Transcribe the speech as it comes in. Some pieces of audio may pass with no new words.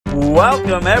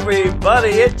Welcome everybody,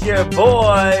 it's your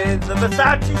boy, the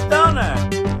Mastagee Stoner,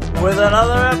 with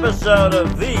another episode of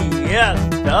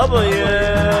VSW.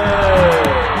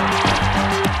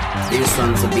 This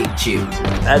one's a big tune.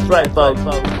 That's right, folks.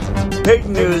 Big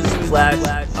news flash.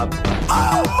 Oh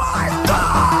my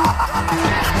God!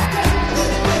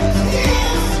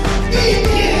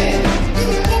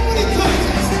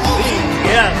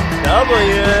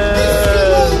 VSW.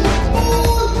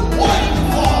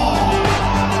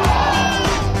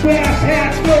 Brass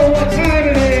hats know what time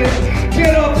it is.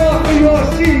 Get up off of your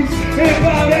seats and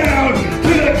bow down to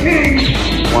the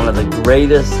king. One of the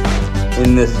greatest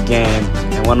in this game,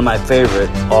 and one of my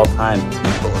favorite all-time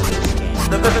people in this game.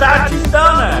 The Mastagee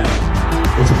Stoner.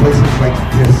 It's places like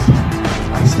this.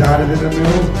 I started in a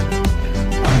mill.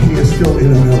 I'm here still in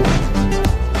a mill.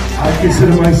 I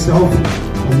consider myself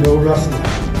a mill wrestler.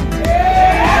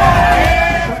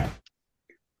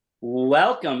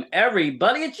 Welcome,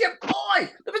 everybody. It's your boy,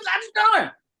 the Mastagee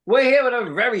Stoner. We're here with a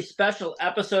very special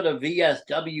episode of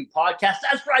VSW Podcast.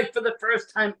 That's right, for the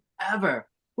first time ever,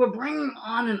 we're bringing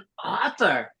on an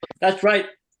author. That's right,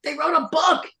 they wrote a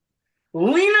book.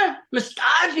 Lenna,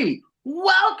 Mastagee,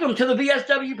 welcome to the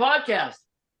VSW Podcast.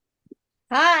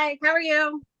 Hi, how are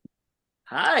you?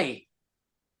 Hi.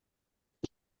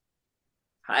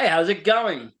 Hi, how's it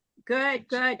going? Good.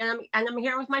 And I'm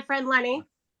here with my friend Lenny.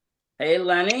 Hey,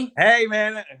 Lenny. Hey,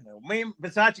 man. Me and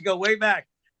Versace go way back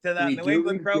to the New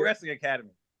England Pro Wrestling Academy.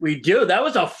 We do. That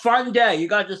was a fun day. You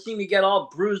got to see me get all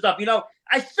bruised up. You know,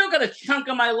 I still got a chunk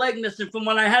of my leg missing from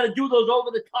when I had to do those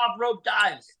over-the-top rope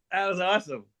dives. That was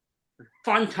awesome.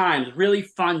 Fun times, really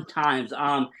fun times.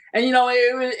 And you know,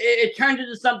 it turned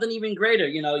into something even greater.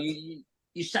 You know, you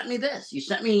sent me this. You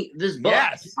sent me this book.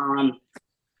 Yes.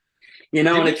 You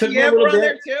know, and it took me a Amber little on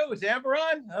bit. there too. Is Amber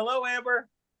on? Hello, Amber.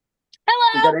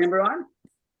 Is that Amber on?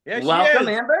 Yes, Welcome,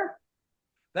 she is. Amber.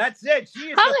 That's it.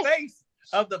 She is the face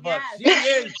of the book.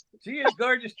 Yes. She is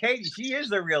gorgeous Katie. She is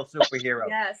the real superhero.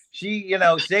 Yes. She,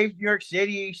 saved New York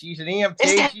City. She's an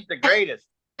EMT. She's the greatest.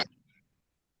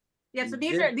 Yeah, so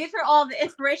these are all the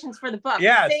inspirations for the book.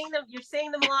 Yes. You're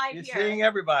seeing them live You're here. seeing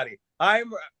everybody.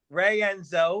 I'm Ray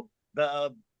Enzo,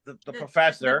 the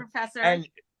professor. The professor. And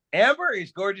Amber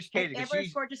is gorgeous Katie. Amber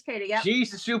is gorgeous Katie, yeah. She's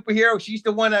the superhero. She's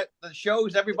the one that the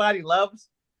shows everybody loves.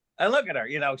 And look at her.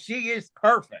 She is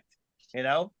perfect.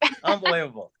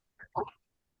 Unbelievable.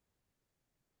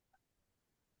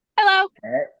 Hello.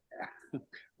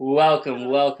 Welcome,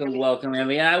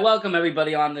 Amber. And I welcome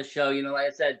everybody on the show. Like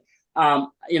I said,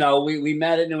 we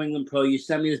met at New England Pro. You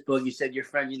sent me this book. You said your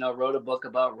friend, wrote a book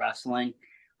about wrestling.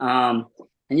 And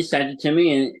you sent it to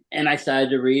me, and I started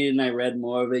to read it, and I read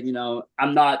more of it.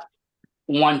 I'm not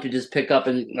one to just pick up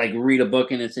and read a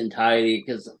book in its entirety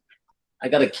because I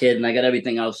got a kid and I got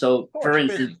everything else. So, for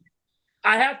instance,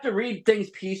 I have to read things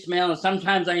piecemeal, and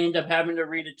sometimes I end up having to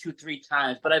read it 2-3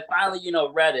 times. But I finally,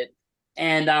 read it,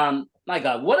 and my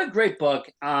God, what a great book!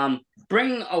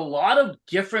 Bringing a lot of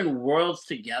different worlds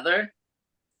together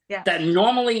that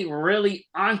normally really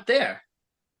aren't there.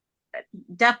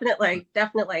 Definitely.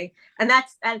 And that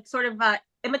sort of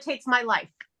imitates my life.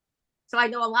 So I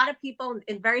know a lot of people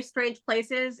in very strange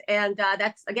places, and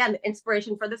that's, again, the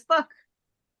inspiration for this book.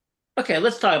 Okay,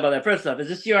 let's talk about that. First off, is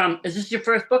this your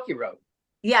first book you wrote?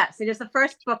 Yes, it is the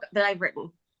first book that I've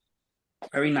written.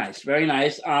 Very nice.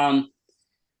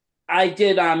 I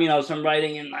did some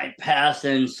writing in my past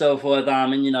and so forth.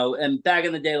 And back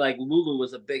in the day, Lulu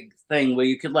was a big thing where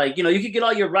you could you could get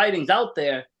all your writings out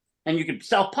there and you could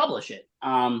self-publish it.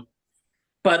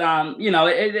 But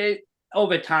it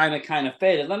over time it kind of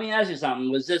faded. Let me ask you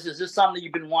something. Is this something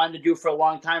you've been wanting to do for a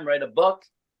long time, write a book?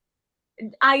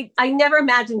 I never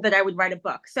imagined that I would write a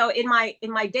book. So in my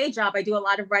day job, I do a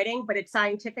lot of writing, but it's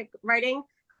scientific writing.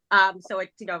 So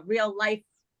it's, real life,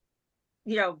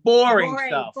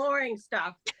 boring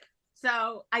stuff.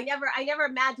 So I never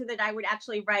imagined that I would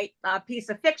actually write a piece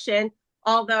of fiction,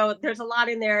 although there's a lot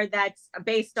in there that's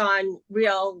based on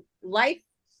real life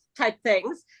type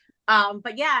things.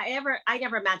 But yeah, I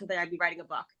never imagined that I'd be writing a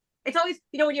book. It's always,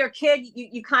 when you're a kid,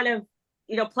 you kind of,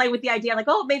 play with the idea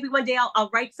oh, maybe one day I'll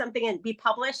write something and be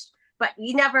published, but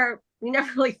you never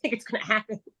really think it's going to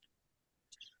happen.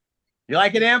 You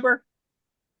like it, Amber?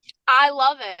 I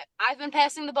love it. I've been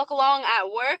passing the book along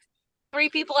at work. 3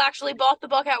 people actually bought the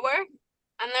book at work,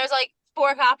 and there's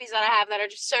 4 copies that I have that are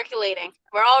just circulating.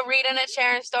 We're all reading it,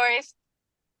 sharing stories.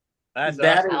 That's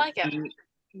awesome. I like it.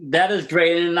 That is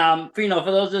great. And for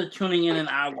those that are tuning in and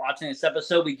are watching this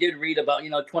episode, we did read about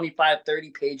 25, 30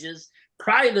 pages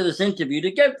prior to this interview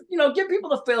to give people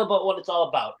the feel about what it's all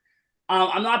about.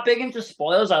 I'm not big into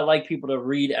spoilers. I like people to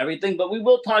read everything, but we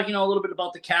will talk, a little bit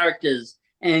about the characters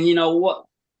and,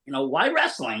 why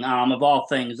wrestling? Of all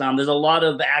things, there's a lot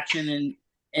of action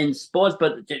in sports,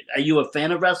 but are you a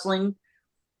fan of wrestling?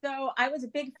 So I was a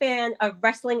big fan of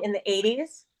wrestling in the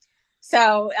 80s.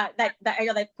 So that I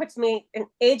know that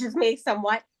ages me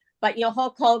somewhat, but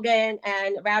Hulk Hogan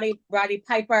and Roddy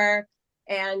Piper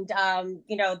and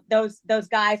those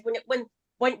guys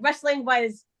when wrestling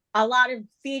was a lot of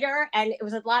theater and it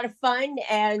was a lot of fun,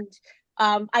 and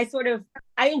I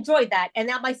enjoyed that. And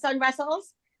now my son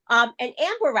wrestles, and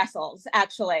Amber wrestles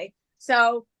actually.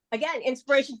 So again,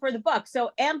 inspiration for the book. So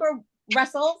Amber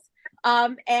wrestles,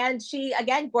 and she,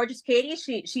 again, gorgeous Katie.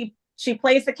 She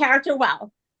plays the character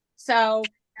well. So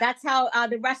that's how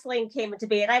the wrestling came into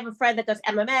being. And I have a friend that does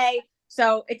MMA,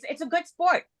 so it's a good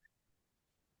sport.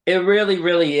 It really,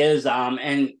 really is.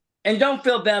 And don't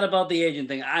feel bad about the aging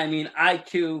thing. I mean, I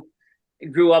too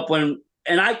grew up and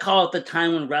I call it the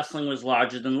time when wrestling was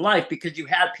larger than life, because you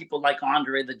had people like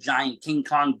Andre the Giant, King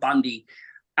Kong Bundy,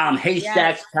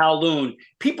 Haystacks Kowloon,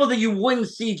 people that you wouldn't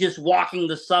see just walking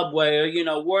the subway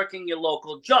or, working your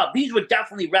local job. These were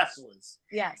definitely wrestlers.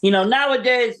 Yes.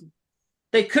 Nowadays,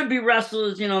 they could be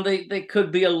wrestlers, they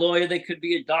could be a lawyer, they could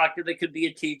be a doctor, they could be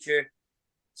a teacher.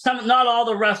 Not all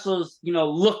the wrestlers,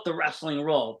 look the wrestling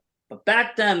role. But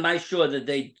back then, I'm sure that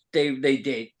they did.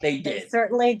 They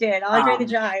certainly did. Andre the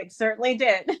Giant certainly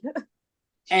did.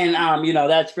 And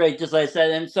that's great, just like I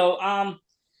said. And so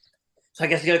I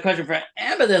guess I got a question for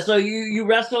Amber there. So you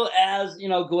wrestle as,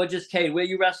 gorgeous Kate. Where are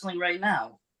you wrestling right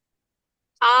now?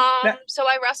 So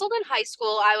I wrestled in high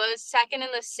school. I was second in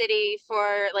the city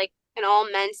for like an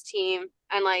all men's team,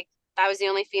 and like I was the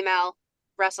only female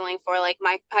wrestling for like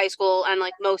my high school and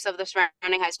like most of the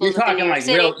surrounding high schools.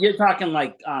 You're talking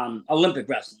like Olympic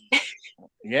wrestling.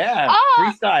 Yeah,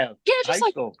 freestyle. Yeah, just high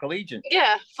school, collegiate.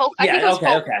 Yeah, folk. Yeah, I think it was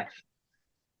folk. Okay.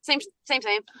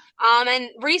 Same. And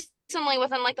recently,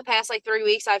 within like the past like 3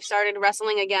 weeks, I've started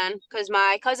wrestling again because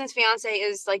my cousin's fiance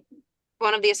is like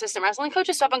one of the assistant wrestling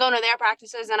coaches, so I've been going to their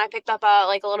practices, and I picked up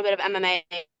like a little bit of MMA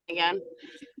again.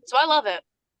 So I love it.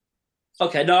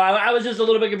 Okay, no, I was just a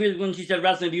little bit confused when she said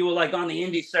wrestling. If you were like on the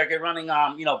indie circuit running,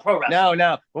 pro wrestling.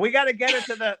 No. Well, we got to get her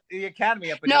to the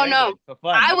academy up in No. for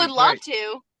fun. I would love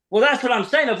to. Well, that's what I'm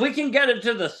saying. If we can get it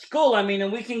to the school, and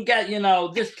we can get,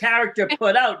 this character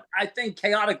put out, I think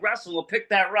Chaotic Wrestling will pick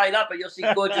that right up, and you'll see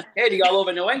gorgeous Katie all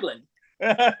over New England.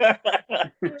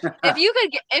 If you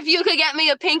could get me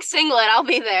a pink singlet, I'll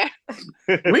be there.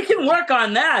 We can work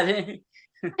on that.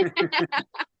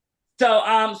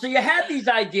 So you had these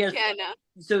ideas. Yeah, no.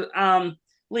 So,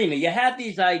 Lena, you had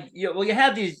these ideas. You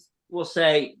had these, we'll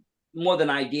say, more than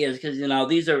ideas, because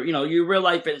these are your real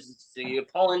life instances. So you're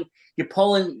pulling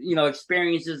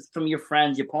experiences from your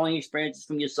friends. You're pulling experiences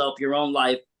from yourself, your own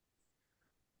life.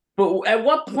 But at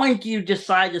what point do you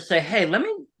decide to say, hey, let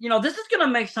me, this is going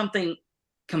to make something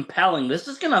compelling. This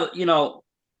is going to,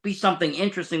 be something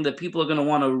interesting that people are going to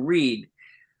want to read.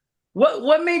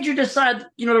 What made you decide,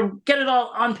 to get it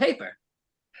all on paper?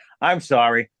 I'm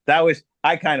sorry.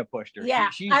 I kind of pushed her. Yeah,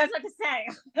 I was about to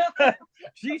say.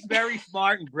 She's very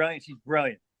smart and brilliant. She's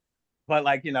brilliant. But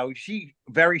she's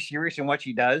very serious in what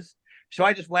she does. So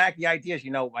I just whacked the ideas,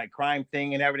 my crime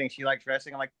thing and everything. She likes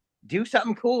wrestling. I'm like, do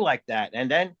something cool like that. And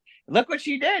then look what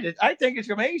she did. I think it's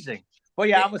amazing. But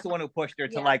yeah, I was the one who pushed her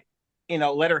to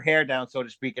let her hair down, so to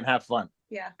speak, and have fun.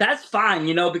 Yeah. That's fine,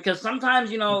 because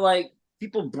sometimes,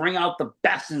 people bring out the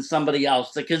best in somebody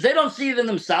else because they don't see it in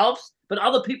themselves, but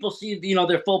other people see,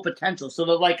 their full potential. So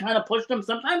they're kind of push them.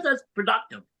 Sometimes that's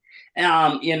productive.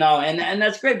 And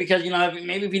that's great because,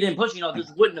 maybe if you didn't push,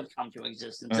 this wouldn't have come to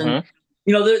existence. Mm-hmm.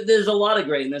 And, there's a lot of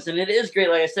greatness, and it is great,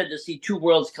 like I said, to see two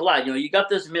worlds collide. You got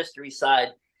this mystery side,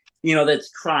 that's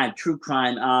crime, true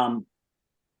crime,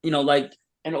 like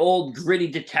an old gritty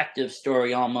detective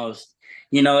story almost.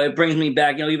 It brings me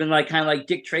back, even kind of like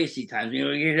Dick Tracy times.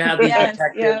 You have these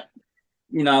detectives,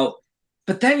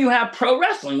 but then you have pro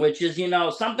wrestling, which is,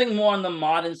 something more on the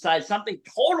modern side, something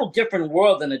total different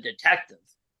world than a detective.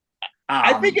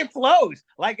 I think it flows.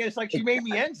 It's like she made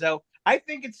me Enzo. I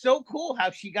think it's so cool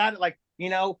how she got it.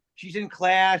 She's in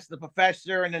class, the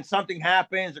professor, and then something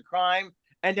happens, a crime.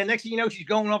 And then next thing you know, she's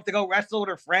going off to go wrestle with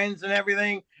her friends and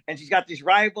everything. And she's got these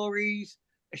rivalries.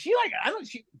 She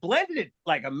blended it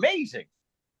amazing.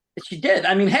 She did.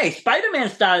 I mean, hey, Spider-Man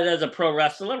started as a pro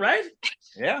wrestler, right?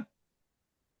 Yeah.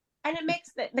 And it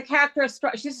makes the character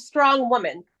strong. She's a strong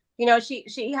woman.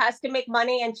 She has to make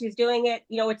money, and she's doing it.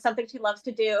 It's something she loves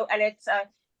to do, and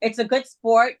it's a good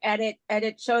sport, and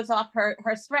it shows off her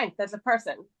strength as a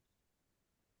person.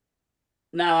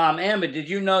 Now, Amber, did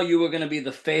you know you were going to be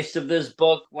the face of this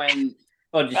book or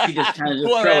did she just kind of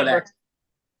just throw it at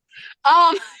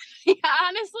you? Yeah,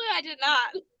 honestly, I did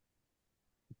not.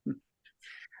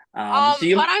 So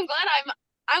you, But I'm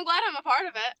glad I'm a part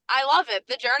of it. I love it.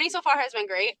 The journey so far has been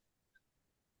great.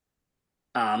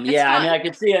 It's yeah, I mean, fun. I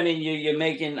can see. I mean, you're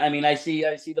making. I mean, I see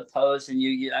the posts, and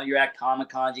you're at Comic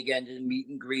Cons. You're getting to meet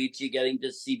and greets. You're getting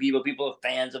to see people. People are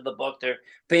fans of the book. They're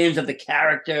fans of the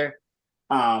character.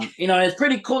 It's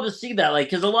pretty cool to see that. Like,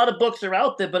 because a lot of books are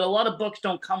out there, but a lot of books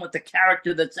don't come with the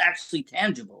character that's actually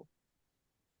tangible.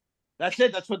 That's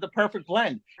it. That's what the perfect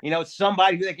blend. It's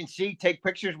somebody who they can see, take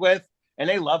pictures with, and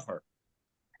they love her.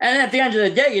 And at the end of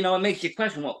the day, it makes you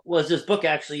question: well, was this book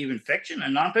actually even fiction or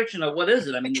nonfiction, or what is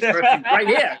it? I mean, this person's right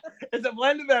here. It's a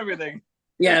blend of everything.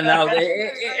 Yeah, no,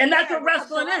 and that's what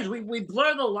wrestling is. We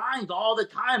blur the lines all the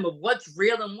time of what's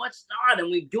real and what's not, and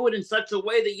we do it in such a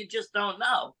way that you just don't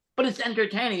know. But it's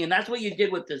entertaining, and that's what you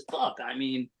did with this book. I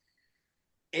mean,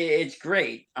 it's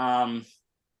great. And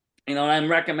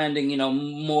I'm recommending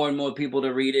more and more people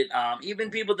to read it. Even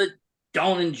people that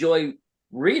don't enjoy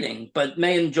reading but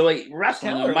may enjoy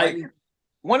wrestling. Or might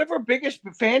one of our biggest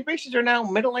fan bases are now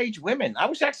middle-aged women. I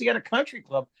was actually at a country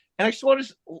club and I saw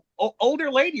this older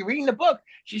lady reading the book.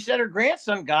 She said her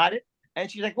grandson got it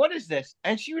and she's like, "What is this?"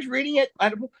 And she was reading it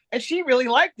and she really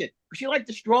liked it. She liked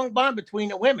the strong bond between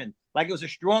the women. Like it was a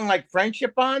strong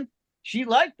friendship bond. She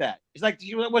liked that. It's like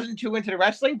she wasn't too into the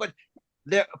wrestling, but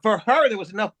for her there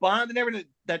was enough bond and everything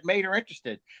that made her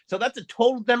interested. So that's a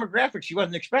total demographic she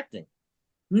wasn't expecting.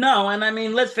 No, and I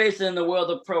mean, let's face it, in the world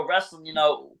of pro wrestling,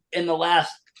 in the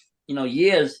last,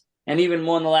 years, and even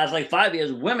more in the last 5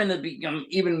 years, women have become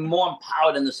even more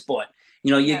empowered in the sport.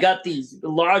 You got these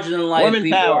larger than life women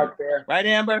people power. out there. Right,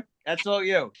 Amber? That's all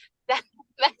you.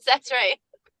 That's right.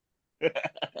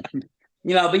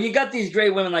 But you got these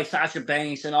great women like Sasha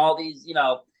Banks and all these,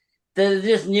 they're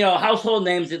just, household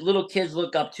names that little kids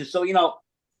look up to. So,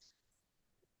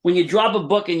 when you drop a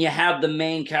book and you have the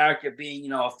main character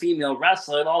being, a female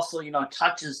wrestler, it also,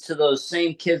 touches to those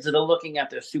same kids that are looking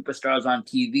at their superstars on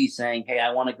TV saying, "Hey,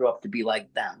 I want to grow up to be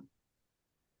like them."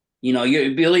 You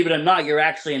believe it or not, you're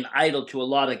actually an idol to a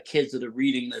lot of kids that are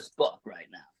reading this book right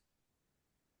now.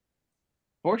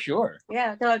 For sure.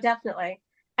 Yeah, no, definitely.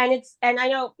 And I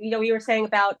know, you were saying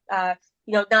about, not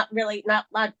a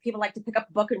lot of people like to pick up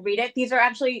a book and read it. These are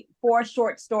actually 4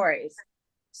 short stories.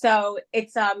 So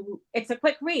it's a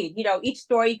quick read. Each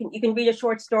story you can read a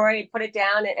short story and put it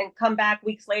down and come back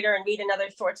weeks later and read another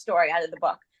short story out of the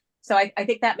book. So I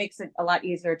think that makes it a lot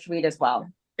easier to read as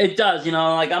well. It does,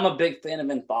 I'm a big fan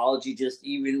of anthology, just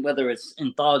even whether it's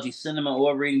anthology cinema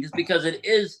or reading, just because it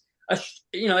is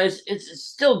it's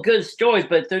still good stories,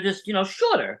 but they're just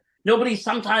shorter. Nobody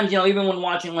sometimes even when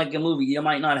watching a movie, you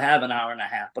might not have an hour and a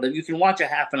half, but if you can watch a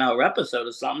half an hour episode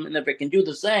of something, and if it can do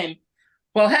the same,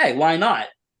 well, hey, why not?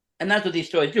 And that's what these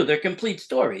stories do. They're complete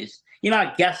stories. You're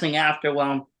not guessing after,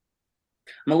 well,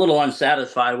 I'm a little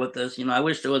unsatisfied with this. I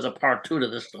wish there was a part 2 to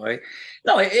this story.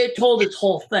 No, it told its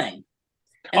whole thing.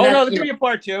 And no, there's going to be a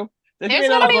part 2. There's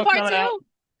going to be a part 2.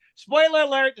 Spoiler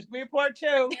alert, there's going to be a part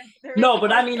 2. No,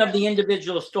 but I mean of the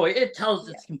individual story. It tells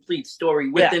its complete story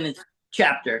within its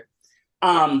chapter.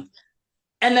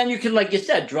 And then you can, like you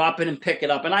said, drop it and pick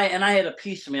it up. And I had a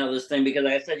piecemeal of this thing because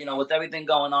like I said, with everything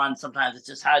going on, sometimes it's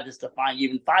just hard just to find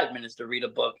even 5 minutes to read a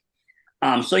book.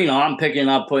 So, I'm picking it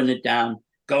up, putting it down,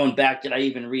 going back. Did I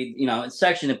even read, and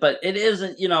section it? But it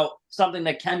isn't, something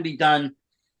that can be done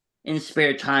in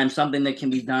spare time, something that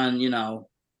can be done,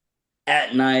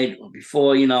 at night or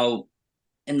before, in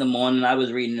the morning. I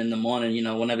was reading in the morning,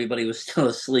 when everybody was still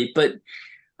asleep. But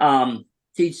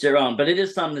teach their own, but it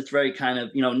is something that's very kind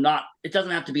of, it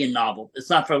doesn't have to be a novel. It's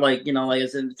not for like I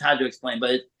said, it's hard to explain,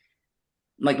 but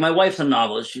my wife's a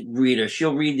novelist, reader.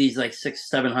 She'll read these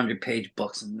 600-700 page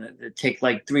books and it take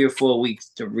 3 or 4 weeks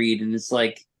to read. And it's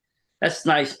that's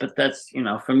nice, but that's,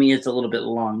 for me, it's a little bit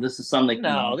long. This is something.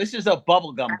 No, this is a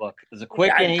bubblegum book. It's a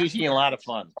quick and easy and a lot of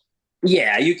fun.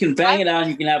 Yeah, you can bang it out.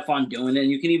 You can have fun doing it.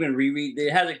 And you can even reread.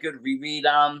 It has a good reread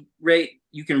rate.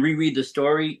 You can reread the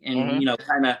story and,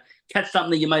 kind of catch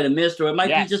something that you might have missed, or it might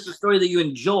be just a story that you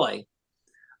enjoy.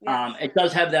 Yes. It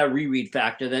does have that reread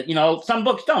factor that, some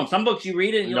books don't. Some books you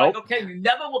read it and you're like, okay, you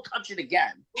never will touch it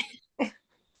again.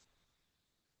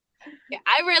 Yeah,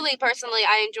 I really personally,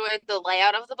 I enjoyed the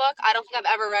layout of the book. I don't think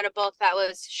I've ever read a book that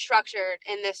was structured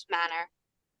in this manner.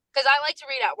 Because I like to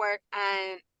read at work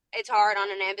and it's hard on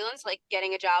an ambulance,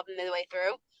 getting a job midway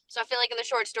through. So I feel like in the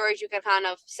short stories, you can kind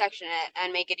of section it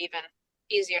and make it even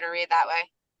easier to read that way.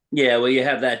 Yeah, well, you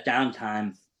have that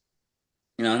downtime,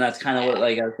 and that's kind of what,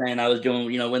 like I was saying, I was doing,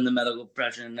 in the medical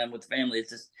profession and then with family,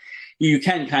 it's just, you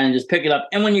can kind of just pick it up.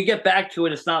 And when you get back to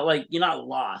it, it's not like you're not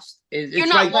lost. You're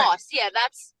not lost. Yeah,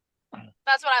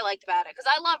 That's what I liked about it, because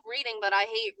I love reading, but I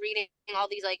hate reading all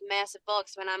these like massive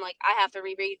books when I'm like I have to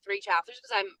reread 3 chapters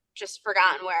because I'm just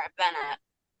forgotten where I've been at.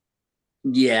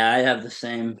 Yeah, I have the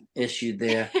same issue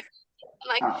there.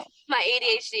 Like Oh. my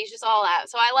ADHD is just all out.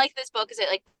 So I like this book because it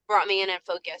like brought me in and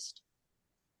focused.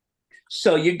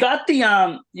 So you got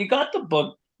the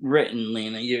book written,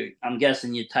 Lena. I'm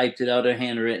guessing you typed it out or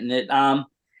handwritten it. And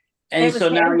It was so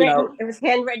now handwritten. It was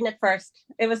handwritten at first.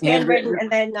 It was handwritten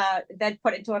handwritten, and then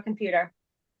put into a computer.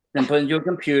 then put into a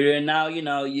computer, and now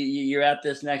you're at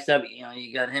this next step.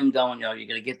 You got him going. You're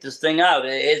gonna get this thing out.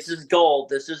 It's just gold.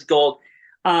 This is gold.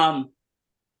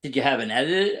 Did you have an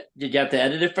edit? Did you have to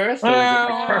edit it first, or was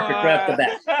it like perfect right off the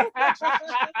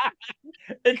bat?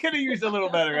 It could have used a little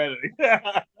better editing.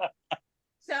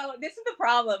 So this is the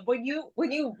problem when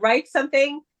you write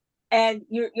something and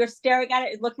you're staring at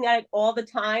it and looking at it all the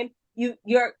time.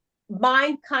 Your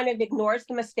mind kind of ignores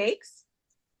the mistakes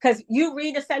because you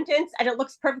read a sentence and it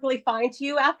looks perfectly fine to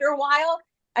you after a while,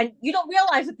 and you don't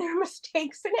realize that there are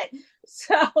mistakes in it.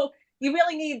 So you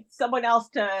really need someone else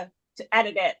to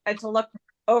edit it and to look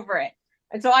over it.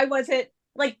 And so I wasn't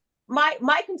like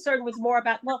my concern was more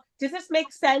about, well, does this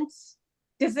make sense?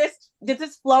 Does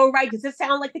this flow right? Does this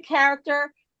sound like the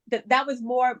character? That was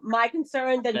more my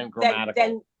concern than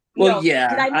grammatical. Well, yeah,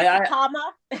 did I miss a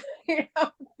comma? You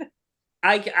know?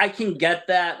 I can get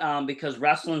that because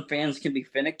wrestling fans can be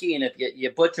finicky, and if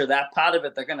you butcher that part of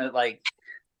it, they're gonna like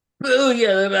boo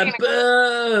you.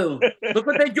 Boo! Look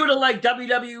what they do to like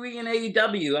WWE and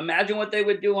AEW. Imagine what they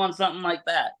would do on something like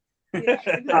that. Yeah,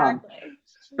 exactly.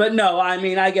 But no, I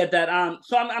mean I get that.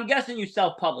 So I'm guessing you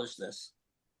self-published this.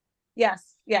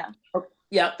 Yes. Yeah.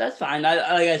 Yeah, that's fine. Like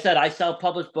I said, I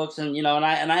self-publish books, and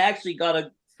I actually got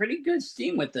a pretty good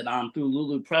steam with it through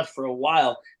Lulu Press for a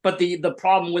while. But the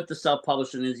problem with the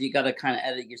self-publishing is you got to kind of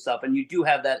edit yourself, and you do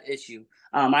have that issue.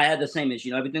 I had the same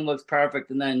issue. Everything looks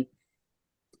perfect, and then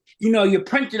you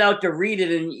print it out to read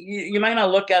it, and you might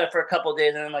not look at it for a couple of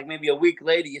days, and then like maybe a week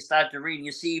later you start to read, and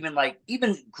you see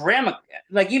even grammar,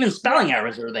 like even spelling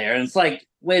errors are there, and it's like,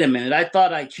 wait a minute, I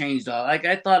thought I changed all, like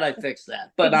I thought I fixed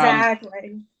that, but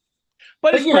exactly.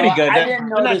 But it's pretty good. I didn't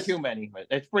notice, not too many, but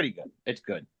it's pretty good. It's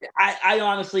good. I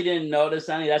honestly didn't notice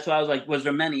any. That's why I was like, was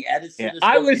there many edits to this?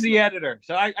 I was the editor,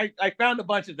 so I found a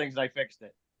bunch of things. I fixed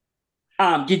it.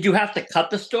 Did you have to cut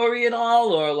the story at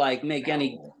all, or like make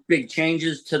any big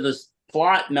changes to the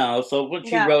plot? No. So what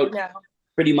you wrote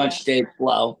pretty much stayed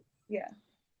flow. Yeah.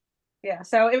 Yeah.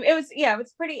 So it was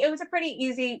a pretty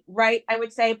easy write, I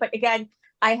would say. But again,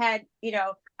 I had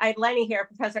Lenny here,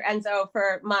 Professor Enzo,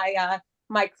 for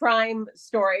my crime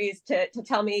stories to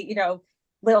tell me,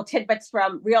 little tidbits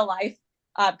from real life.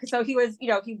 So he was,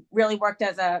 he really worked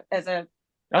as a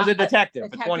I was a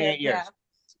detective for 28 years. Yeah.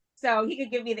 So he could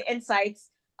give me the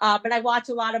insights. But I watch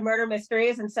a lot of murder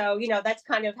mysteries, and so that's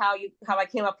kind of how I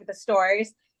came up with the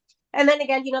stories. And then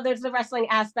again, there's the wrestling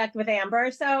aspect with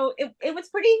Amber. So it was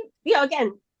pretty,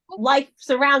 again, life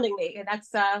surrounding me, and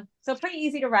that's so pretty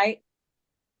easy to write.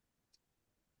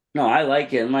 No, I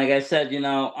like it, and like I said, you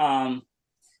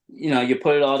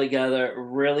put it all together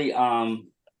really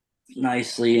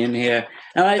nicely in here.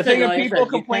 And the thing that people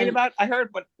complain about, I heard,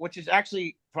 but which is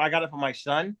actually I got it from my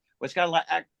son. It's got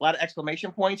a lot of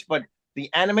exclamation points, but the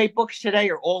anime books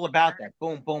today are all about that.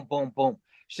 Boom, boom, boom, boom.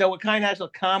 So it kind of has a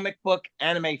comic book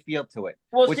anime feel to it.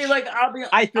 Well, see, like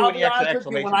I threw in the extra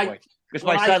exclamation points because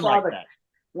my son liked that.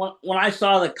 When I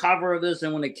saw the cover of this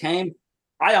and when it came,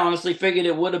 I honestly figured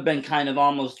it would have been kind of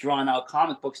almost drawn out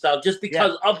comic book style, just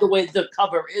because of the way the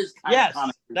cover is kind of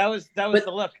comic book. That was the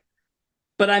look.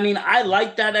 But I mean, I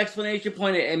like that explanation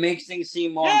point. It makes things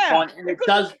seem more fun, and it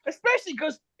does, especially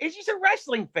because it's just a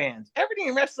wrestling fans. Everything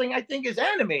in wrestling, I think, is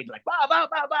animated, like bah bah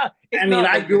bah bah. I mean,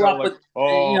 I grew up with,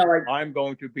 I'm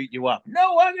going to beat you up.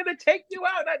 No, I'm going to take you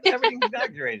out. Everything's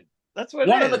exaggerated. That's what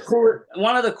one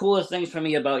of the coolest things for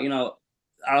me about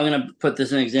I'm going to put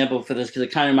this in an example for this because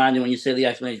it kind of reminds me when you say the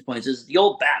exclamation points is the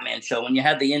old Batman show when you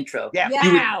had the intro. Yeah,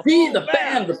 you would see the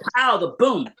bam, the pow, the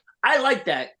boom. I like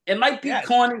that. It might be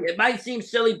corny. It might seem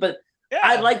silly, but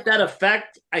I like that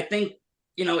effect. I think,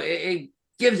 it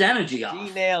gives energy off.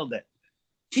 She nailed it.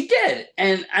 She did.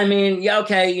 And I mean,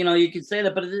 you can say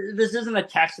that, but this isn't a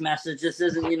text message. This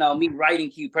isn't, me writing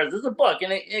to you. This is a book,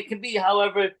 and it can be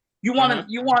however you want to,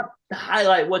 you want to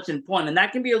highlight what's important. And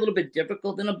that can be a little bit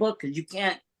difficult in a book because you're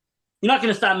not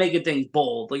going to start making things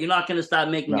bold, or you're not going to start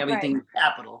making everything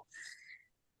capital.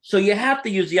 So you have to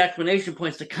use the explanation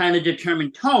points to kind of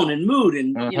determine tone and mood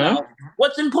and,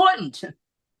 what's important.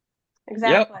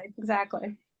 Exactly.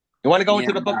 You want to go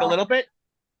into the book a little bit?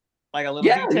 Like a little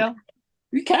detail?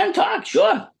 We can talk,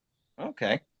 sure.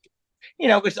 Okay. You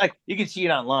know, it's like you can see it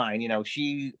online. You know,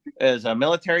 she is a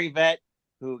military vet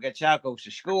who gets out, goes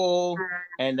to school,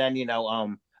 and then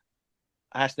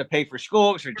has to pay for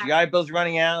school because her GI Bill's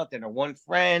running out. Then her one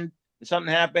friend,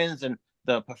 something happens, and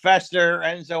the professor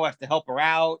Enzo has to help her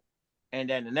out. And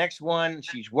then the next one,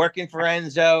 she's working for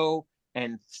Enzo,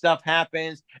 and stuff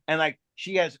happens. And like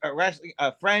she has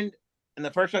a friend in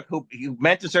the first book who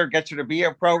mentors her, gets her to be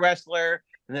a pro wrestler.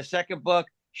 In the second book,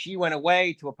 she went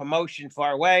away to a promotion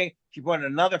far away. She brought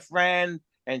another friend,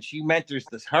 and she mentors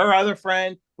her other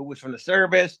friend who was from the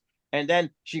service. And then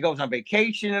she goes on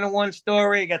vacation in one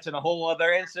story, gets in a whole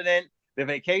other incident, the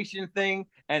vacation thing,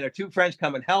 and her two friends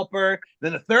come and help her.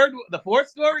 Then the fourth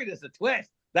story, there's a twist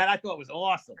that I thought was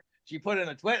awesome. She put in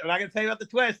a twist. I'm not going to tell you about the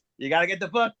twist. You got to get the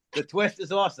book. The twist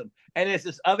is awesome. And there's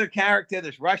this other character,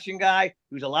 this Russian guy,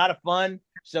 who's a lot of fun.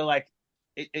 So, like,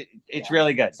 it's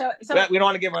really good. So we don't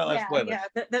want to give her spoilers.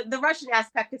 Yeah, the Russian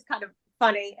aspect is kind of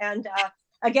funny. And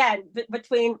again,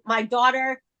 between my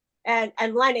daughter and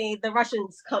Lenny, the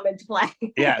Russians come into play.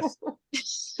 Yes.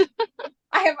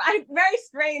 I'm very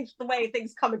strange the way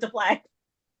things come into play.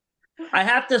 I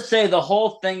have to say the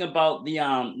whole thing about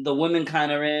the women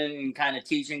kind of in and kind of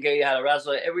teaching gay how to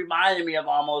wrestle, it reminded me of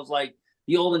almost like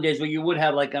the olden days where you would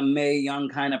have like a Mae Young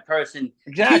kind of person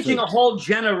teaching a whole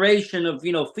generation of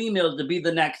females to be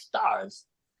the next stars.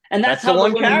 And that's how the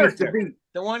one character,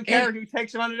 the one character who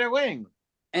takes them under their wing.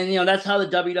 And that's how the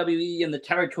WWE and the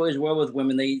territories were with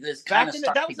women. They just kind of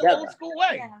stuck that was together. the old school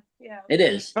way. Yeah. It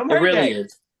is. It really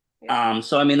is. Yeah.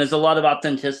 So I mean, there's a lot of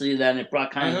authenticity that, and it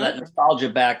brought kind of that nostalgia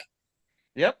back.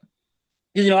 Yep.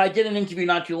 Because I did an interview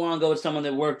not too long ago with someone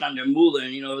that worked under Moolah,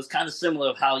 and it was kind of similar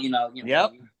of how you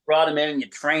brought him in, you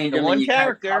trained him, one and you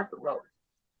character,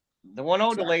 the one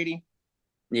older lady.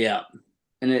 Yeah,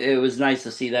 and it was nice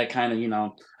to see that kind of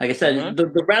like I said,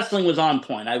 the wrestling was on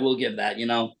point. I will give that. You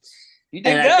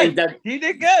did good. You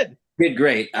did good. Did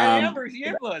great. Amber's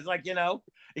influence, like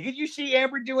did you see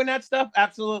Amber doing that stuff?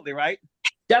 Absolutely, right?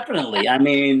 Definitely. I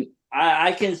mean,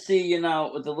 I can see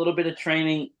with a little bit of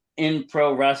training in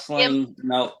pro wrestling,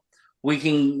 we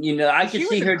can, I could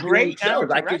see her great shows.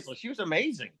 She was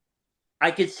amazing. I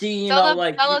could see,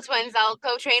 like Bella twins. I'll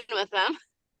go train with them.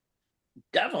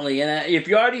 Definitely, and if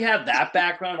you already have that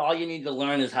background, all you need to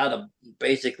learn is how to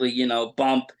basically,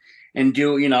 bump and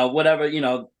do, whatever,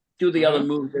 do the other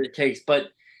moves that it takes.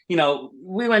 But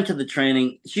we went to the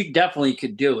training. She definitely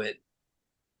could do it.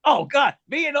 Oh God,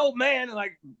 be an old man and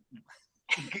like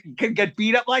could get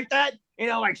beat up like that.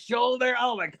 My shoulder,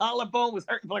 my collarbone was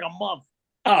hurting for like a month.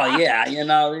 Oh yeah,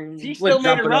 she still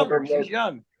made it rubber. She's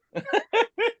young.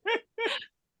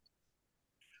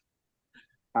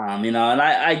 And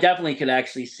I definitely could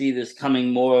actually see this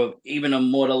coming more of even a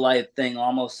more to life thing,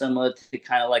 almost similar to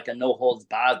kind of like a no holds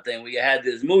barred thing, where you had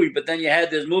this movie, but then you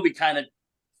had this movie kind of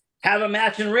have a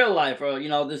match in real life, or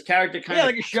this character kind of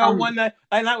like a show one that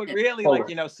would really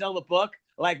sell the book.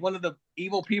 Like one of the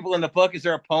evil people in the book is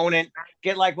their opponent.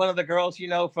 Get like one of the girls,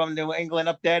 from New England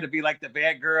up there to be like the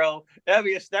bad girl. That'd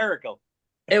be hysterical.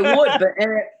 It would, but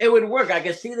it would work. I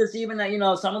could see this even at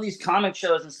some of these comic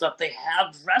shows and stuff. They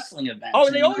have wrestling events.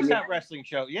 Oh, they always have wrestling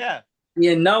shows. Yeah. And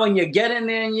you get in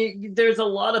there, and there's a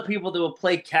lot of people that will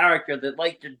play character that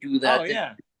like to do that. Oh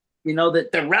yeah. That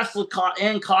the wrestle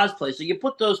and cosplay. So you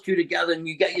put those two together, and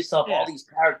you get yourself all these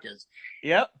characters.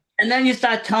 Yep. And then you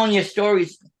start telling your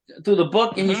stories through the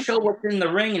book, and you show what's in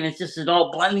the ring, and it's all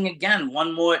blending again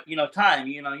one more time.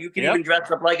 You can even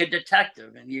dress up like a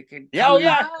detective, and you can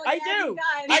I do.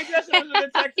 I dress up as a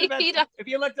detective. If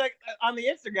you look like on the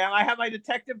Instagram, I have my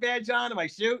detective badge on and my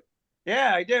suit.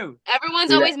 Yeah, I do.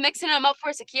 Everyone's always mixing them up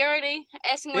for security,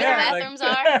 asking where the bathrooms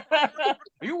are.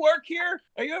 You work here?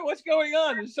 What's going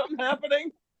on? Is something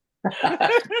happening?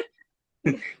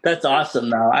 That's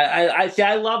awesome, though. I see.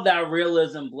 I love that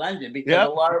realism blended because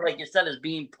a lot of, like you said, is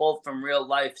being pulled from real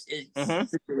life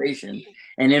situation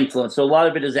and influence. So a lot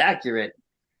of it is accurate.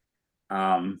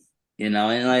 And like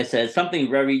I said, it's something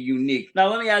very unique. Now,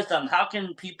 let me ask them: how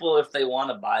can people, if they want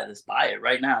to buy it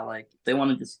right now? Like, if they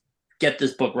want to just get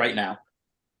this book right now.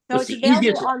 So it's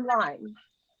available online.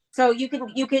 So you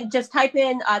can just type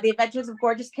in The Adventures of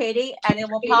Gorgeous Katie, and it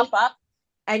will pop up.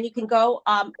 And you can go,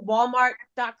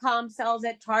 Walmart.com sells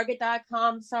it,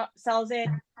 Target.com sells it,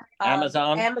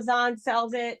 Amazon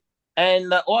sells it.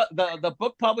 And the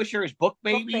book publisher is Book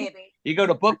Baby. You go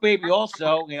to Book Baby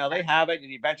also, they have it.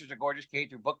 The Adventures of Gorgeous Katie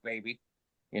through Book Baby.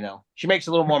 She makes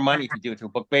a little more money if you do it through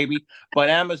Book Baby.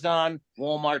 But Amazon,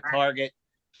 Walmart, Target,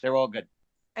 they're all good.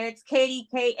 And it's Katie,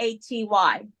 Katy.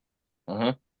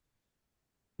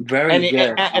 Very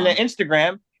good. And the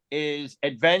Instagram is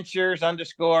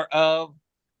adventures_of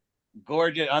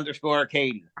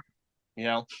gorgeous_Katie.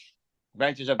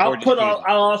 Adventures of I'll Gorgeous put Katie.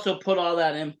 I'll also put all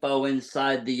that info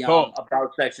inside the Cool.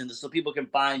 about section so people can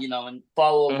find, and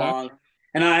follow Mhm. along.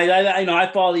 And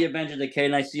I follow the Adventures of Katie,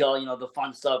 and I see all the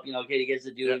fun stuff Katie gets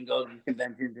to do Yeah. and go to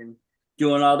conventions and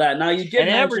doing all that. Now you did And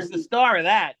Amber's the mention, star of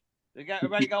that. They got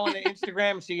everybody going to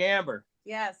Instagram and see Amber.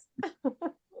 Yes.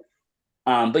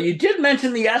 but you did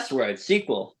mention the S word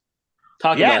sequel.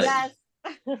 Talk Yes. about it.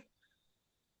 Yes.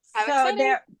 How So exciting.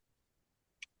 there,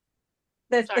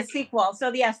 the Sorry. sequel.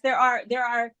 So yes, there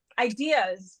are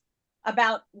ideas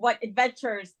about what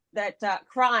adventures that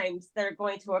crimes that are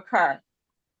going to occur.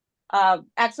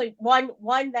 Actually,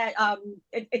 one that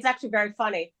it's actually very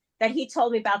funny that he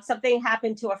told me about. Something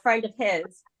happened to a friend of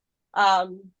his.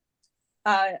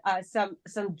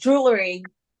 Some jewelry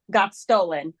got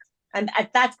stolen, and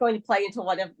that's going to play into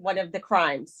one of the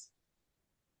crimes.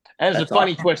 And it's That's a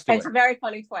funny awesome. twist to It's a it. very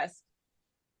funny twist.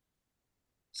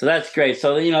 So that's great.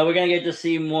 So we're gonna get to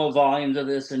see more volumes of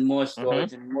this and more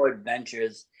stories and more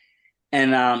adventures.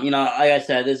 And like I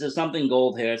said, this is something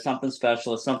gold here. It's something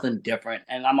special. It's something different.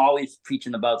 And I'm always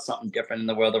preaching about something different in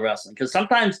the world of wrestling. Because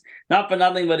sometimes, not for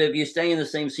nothing, but if you stay in the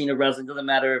same scene of wrestling, doesn't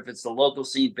matter if it's the local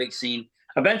scene, big scene.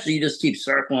 Eventually, you just keep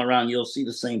circling around. You'll see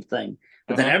the same thing.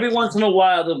 But then every once in a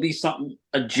while, there'll be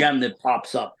a gem that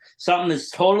pops up, something that's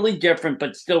totally different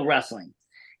but still wrestling.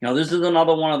 This is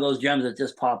another one of those gems that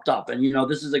just popped up, and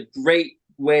this is a great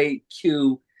way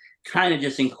to kind of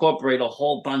just incorporate a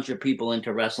whole bunch of people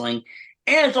into wrestling,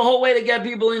 and it's a whole way to get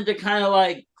people into kind of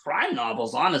like crime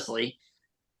novels, honestly.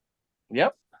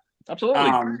 Yep,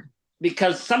 absolutely.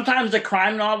 Because sometimes the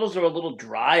crime novels are a little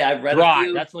dry. I've read a Right,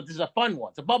 few. that's what this is, a fun one.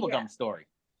 It's a bubblegum story.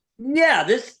 Yeah,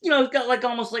 this it's got like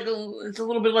almost like it's a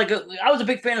little bit like I was a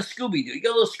big fan of Scooby-Doo. You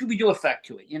got a little Scooby-Doo effect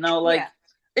to it, Yeah.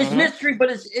 It's mystery,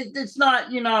 but it's not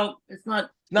it's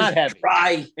not heavy.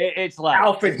 Dry. It's like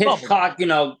Alfred it's Hitchcock,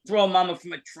 throw a mama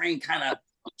from a train, kind of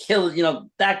kill,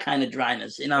 that kind of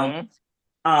dryness, and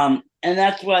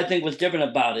that's what I think was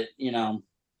different about it,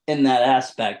 in that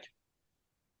aspect.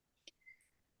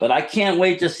 But I can't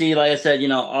wait to see, like I said,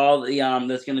 all the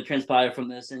that's going to transpire from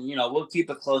this, and we'll keep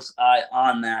a close eye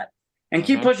on that, and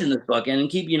keep pushing this book, and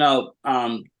keep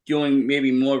doing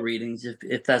maybe more readings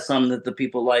if that's something that the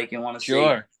people like and want to see.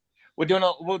 Sure,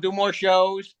 we'll do more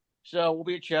shows, so we'll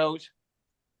be at shows.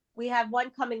 We have one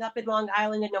coming up in Long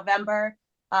Island in November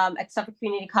at Suffolk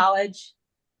Community College,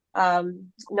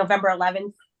 November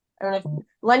 11th. I don't know if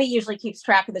Lenny usually keeps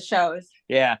track of the shows.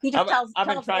 Yeah, He just I've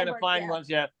been trying to find ones.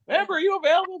 Yeah, Amber, are you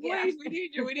available, please? We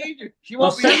need you. We need you. She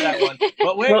won't be at that one,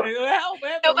 but help,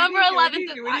 Amber. November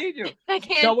 11th. We need you. I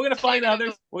can't. So we're gonna find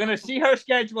others. We're gonna see her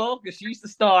schedule because she's the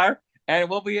star, and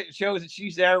we'll be at shows that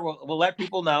she's there. We'll let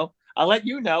people know. I'll let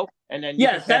you know, and then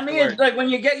send me like when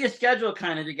you get your schedule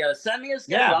kind of together. Send me a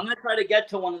schedule. Yeah. I'm gonna try to get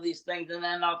to one of these things, and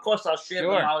then of course I'll share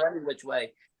them out every which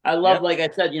way. I love, like I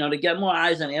said, to get more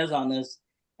eyes and ears on this.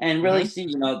 And really see,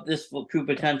 this full true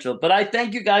potential. But I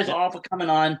thank you guys all for coming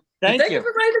on. Thank you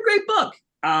for writing a great book.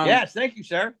 Yes, thank you,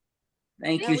 sir.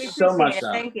 Thank you so much.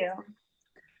 Thank you.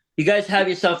 You guys have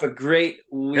yourself a great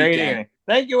weekend. Great evening.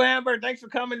 Thank you, Amber. Thanks for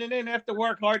coming in after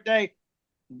work. Hard day.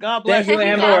 God bless you,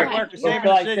 Amber. Work for saving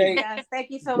the city. Yes,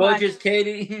 thank you so much. Gorgeous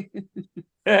Katie.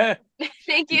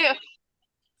 Thank you.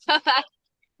 Bye.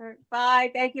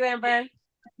 Bye. Thank you, Amber.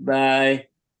 Bye.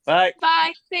 Bye.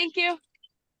 Bye. Thank you.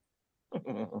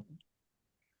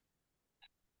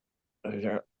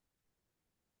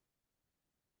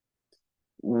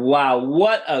 Wow,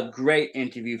 what a great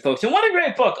interview, folks. And what a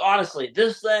great book, honestly.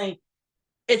 This thing,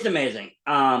 it's amazing.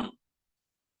 Not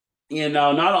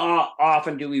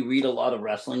often do we read a lot of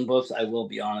wrestling books, I will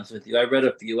be honest with you. I've read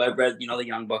a few. I've read, the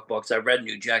Young Buck books. I've read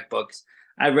New Jack books.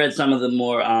 I've read some of the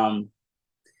more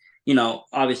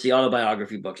obviously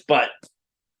autobiography books. But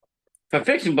for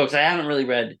fiction books, I haven't really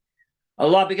read a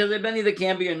lot because they've been either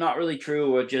campy or not really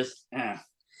true or just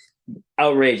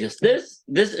outrageous. This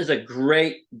is a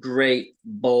great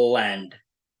blend,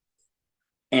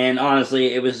 and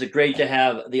honestly, it was great to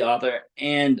have the author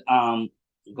and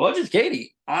Gorgeous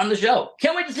Katie on the show.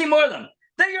 Can't wait to see more of them.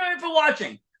 Thank you everyone for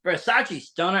watching. Versace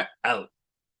Stoner out.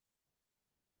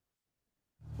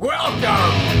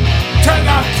 Welcome to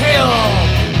the Kill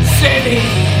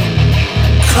City.